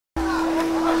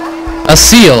A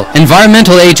SEAL,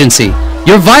 environmental agency.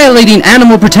 You're violating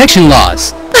animal protection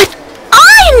laws. But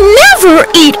I never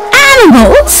eat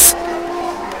animals!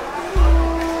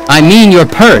 I mean your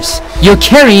purse. You're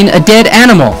carrying a dead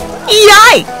animal.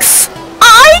 Yikes!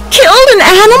 I killed an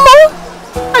animal?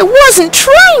 I wasn't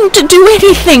trying to do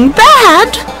anything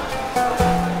bad.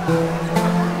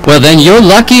 Well then you're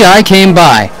lucky I came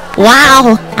by.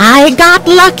 Wow, I got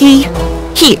lucky.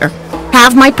 Here,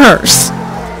 have my purse.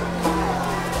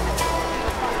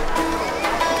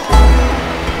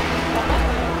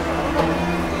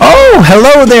 Oh,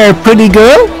 hello there, pretty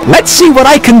girl. Let's see what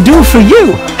I can do for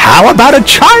you. How about a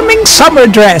charming summer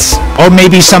dress? Or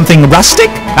maybe something rustic?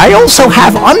 I also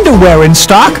have underwear in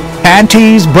stock.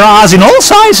 Panties, bras in all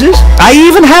sizes. I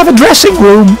even have a dressing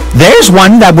room. There's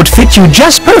one that would fit you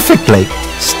just perfectly.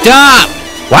 Stop!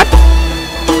 What?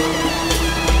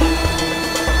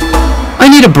 I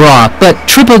need a bra, but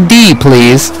triple D,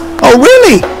 please. Oh,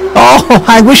 really? Oh,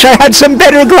 I wish I had some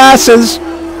better glasses.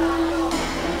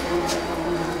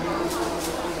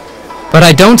 But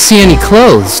I don't see any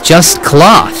clothes, just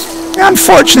cloth.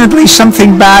 Unfortunately,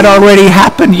 something bad already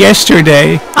happened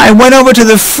yesterday. I went over to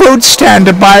the fruit stand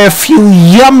to buy a few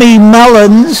yummy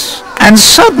melons. And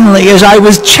suddenly, as I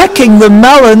was checking the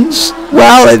melons,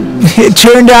 well, it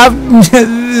turned out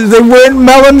they weren't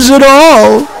melons at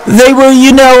all. They were,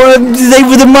 they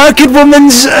were the market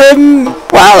woman's,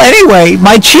 well, anyway,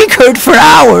 my cheek hurt for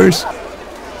hours.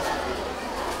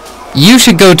 You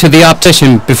should go to the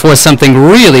optician before something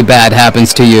really bad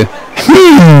happens to you.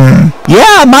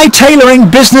 Yeah, my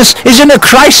tailoring business is in a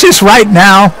crisis right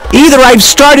now. Either I've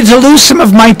started to lose some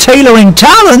of my tailoring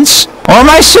talents, or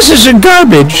my scissors are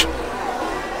garbage.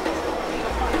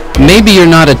 Maybe you're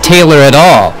not a tailor at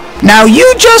all. Now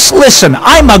you just listen,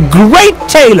 I'm a great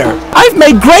tailor. I've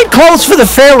made great clothes for the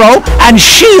Pharaoh, and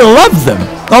she loved them.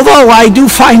 Although I do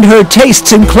find her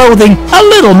tastes in clothing a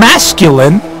little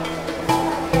masculine.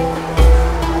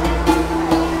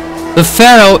 The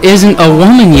Pharaoh isn't a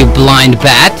woman, you blind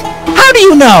bat. How do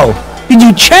you know? Did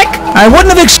you check? I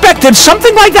wouldn't have expected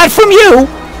something like that from you.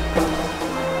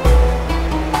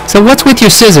 So what's with your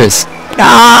scissors?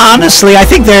 Honestly, I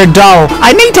think they're dull.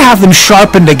 I need to have them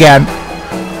sharpened again.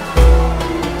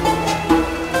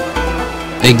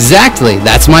 Exactly,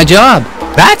 that's my job.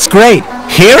 That's great.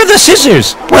 Here are the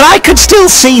scissors. When I could still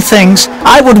see things,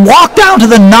 I would walk down to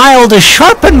the Nile to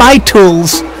sharpen my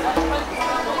tools.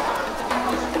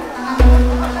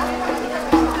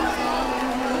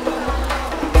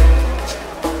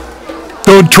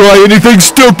 Don't try anything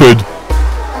stupid.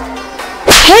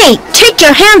 Hey, take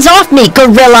your hands off me,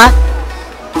 gorilla!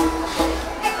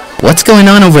 What's going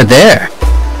on over there?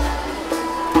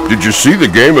 Did you see the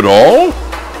game at all?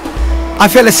 I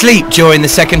fell asleep during the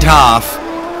second half.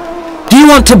 Do you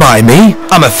want to buy me?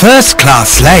 I'm a first-class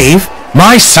slave.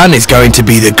 My son is going to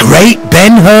be the great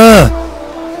Ben-Hur.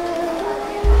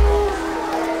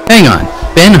 Hang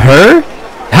on, Ben-Hur?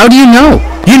 How do you know?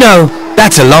 You know,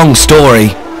 that's a long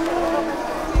story.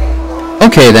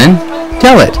 Okay then,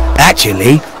 tell it.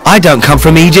 Actually, I don't come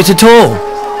from Egypt at all.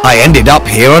 I ended up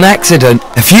here on accident.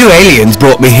 A few aliens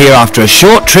brought me here after a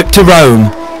short trip to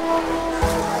Rome.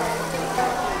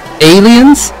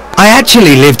 Aliens? I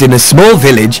actually lived in a small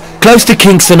village close to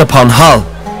Kingston upon Hull.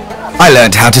 I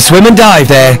learned how to swim and dive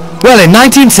there. Well, in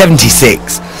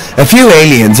 1976, a few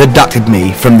aliens abducted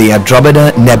me from the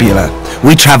Andromeda Nebula.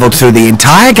 We traveled through the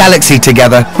entire galaxy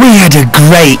together. We had a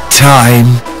great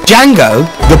time. Django,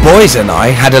 the boys and I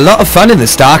had a lot of fun in the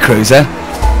Star Cruiser.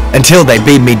 Until they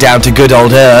beamed me down to good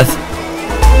old Earth.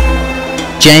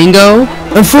 Django?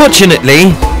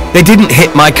 Unfortunately, they didn't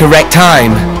hit my correct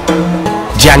time.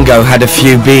 Django had a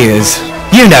few beers.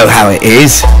 You know how it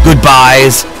is.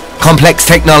 Goodbyes, complex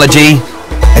technology,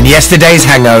 and yesterday's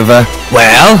hangover.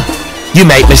 Well, you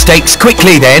make mistakes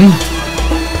quickly then.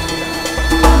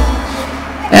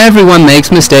 Everyone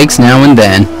makes mistakes now and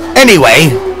then.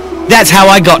 Anyway, that's how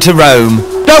I got to Rome.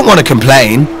 Don't want to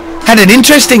complain. Had an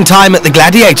interesting time at the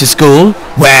gladiator school.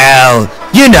 Well,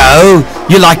 you know,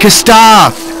 you're like a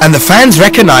star, and the fans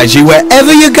recognize you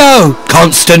wherever you go.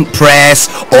 Constant press,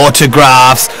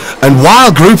 autographs, and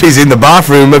wild groupies in the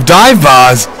bathroom of dive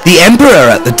bars. The emperor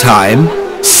at the time,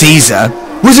 Caesar,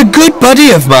 was a good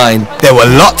buddy of mine. There were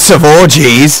lots of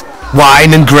orgies,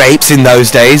 wine and grapes in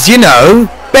those days, you know.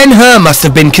 Ben-Hur must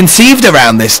have been conceived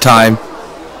around this time.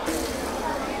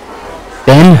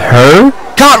 Ben-Hur?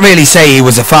 Can't really say he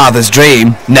was a father's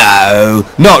dream. No,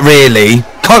 not really.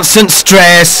 Constant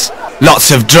stress,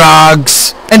 lots of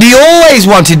drugs, and he always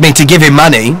wanted me to give him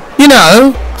money. You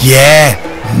know? Yeah,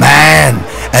 man.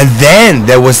 And then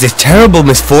there was this terrible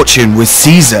misfortune with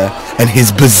Caesar and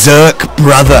his berserk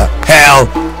brother. Hell,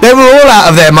 They were all out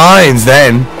of their minds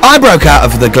then. I broke out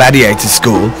of the gladiator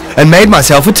school and made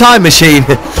myself a time machine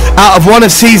out of one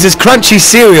of Caesar's crunchy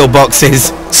cereal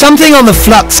boxes. Something on the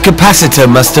flux capacitor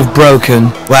must have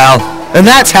broken. Well, and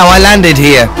that's how I landed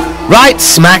here. Right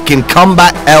smack in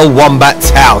Combat El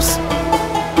Wombat's house.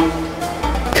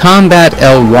 Combat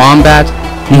El Wombat?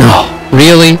 No,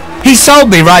 really? He sold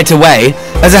me right away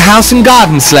as a house and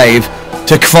garden slave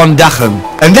to Kvondachem,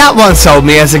 and that one sold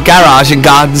me as a garage and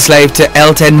garden slave to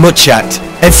Elten Mutchat.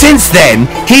 And since then,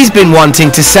 he's been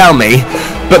wanting to sell me,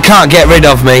 but can't get rid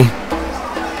of me.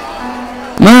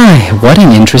 My, what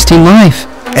an interesting life.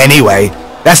 Anyway,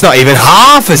 that's not even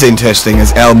half as interesting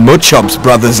as El Mutchop's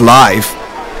brother's life.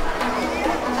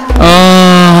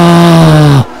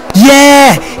 Oh.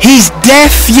 Yeah, he's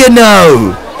deaf, you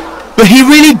know. But he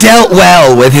really dealt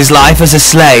well with his life as a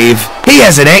slave. He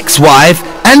has an ex-wife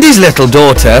and his little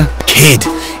daughter. Kid,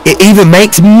 it even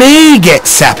makes me get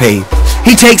sappy.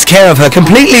 He takes care of her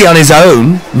completely on his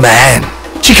own. Man,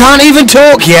 she can't even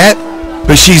talk yet,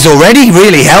 but she's already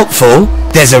really helpful.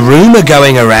 There's a rumor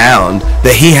going around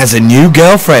that he has a new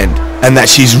girlfriend and that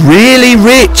she's really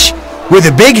rich, with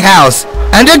a big house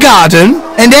and a garden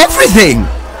and everything.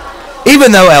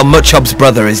 Even though El Mutchop's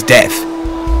brother is deaf.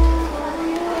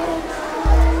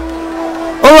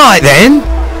 Alright then,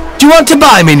 do you want to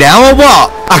buy me now or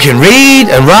what? I can read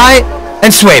and write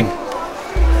and swim.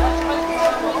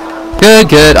 Good,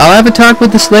 good. I'll have a talk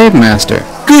with the slave master.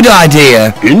 Good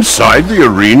idea. Inside the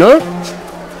arena?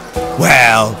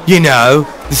 Well, you know,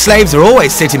 the slaves are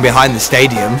always sitting behind the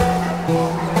stadium.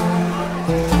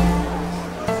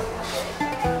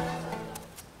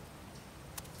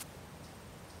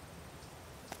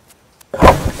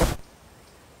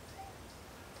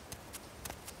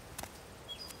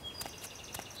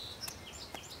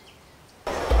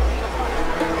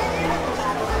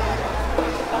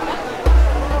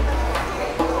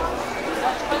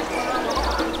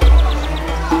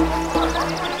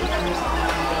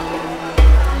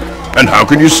 And how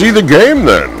can you see the game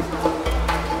then?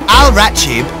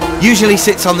 Al-Ratchib usually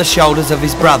sits on the shoulders of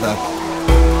his brother.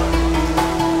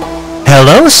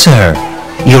 Hello, sir.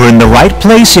 You're in the right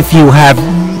place if you have,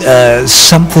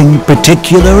 something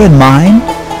particular in mind?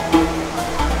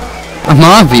 I'm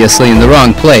obviously in the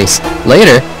wrong place.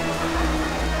 Later.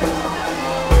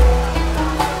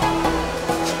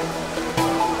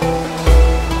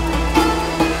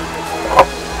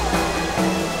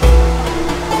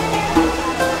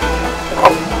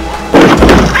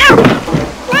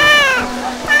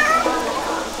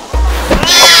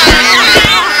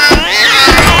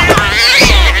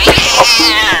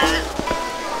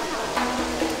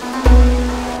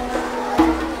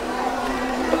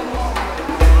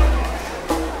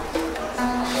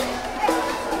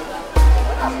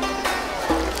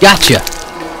 Gotcha!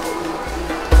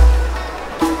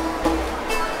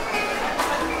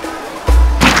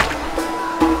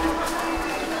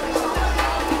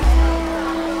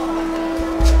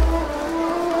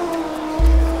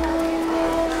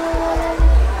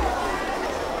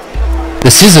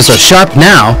 The scissors are sharp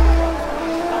now.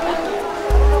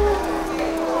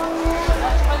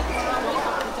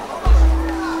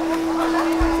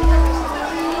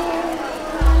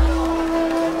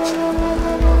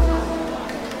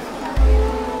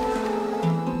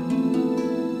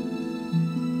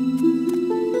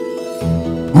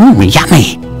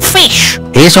 Yummy. Fish.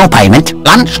 Here's your payment.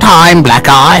 Lunchtime, Black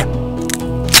Eye.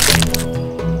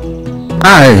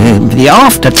 Oh, the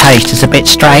aftertaste is a bit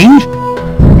strange.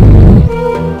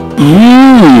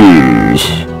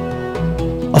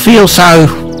 I feel so...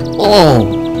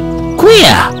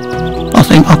 queer. I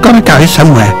think I've got to go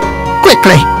somewhere.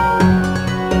 Quickly.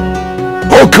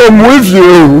 I'll come with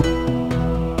you.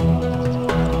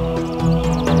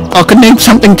 I could need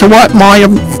something to wipe my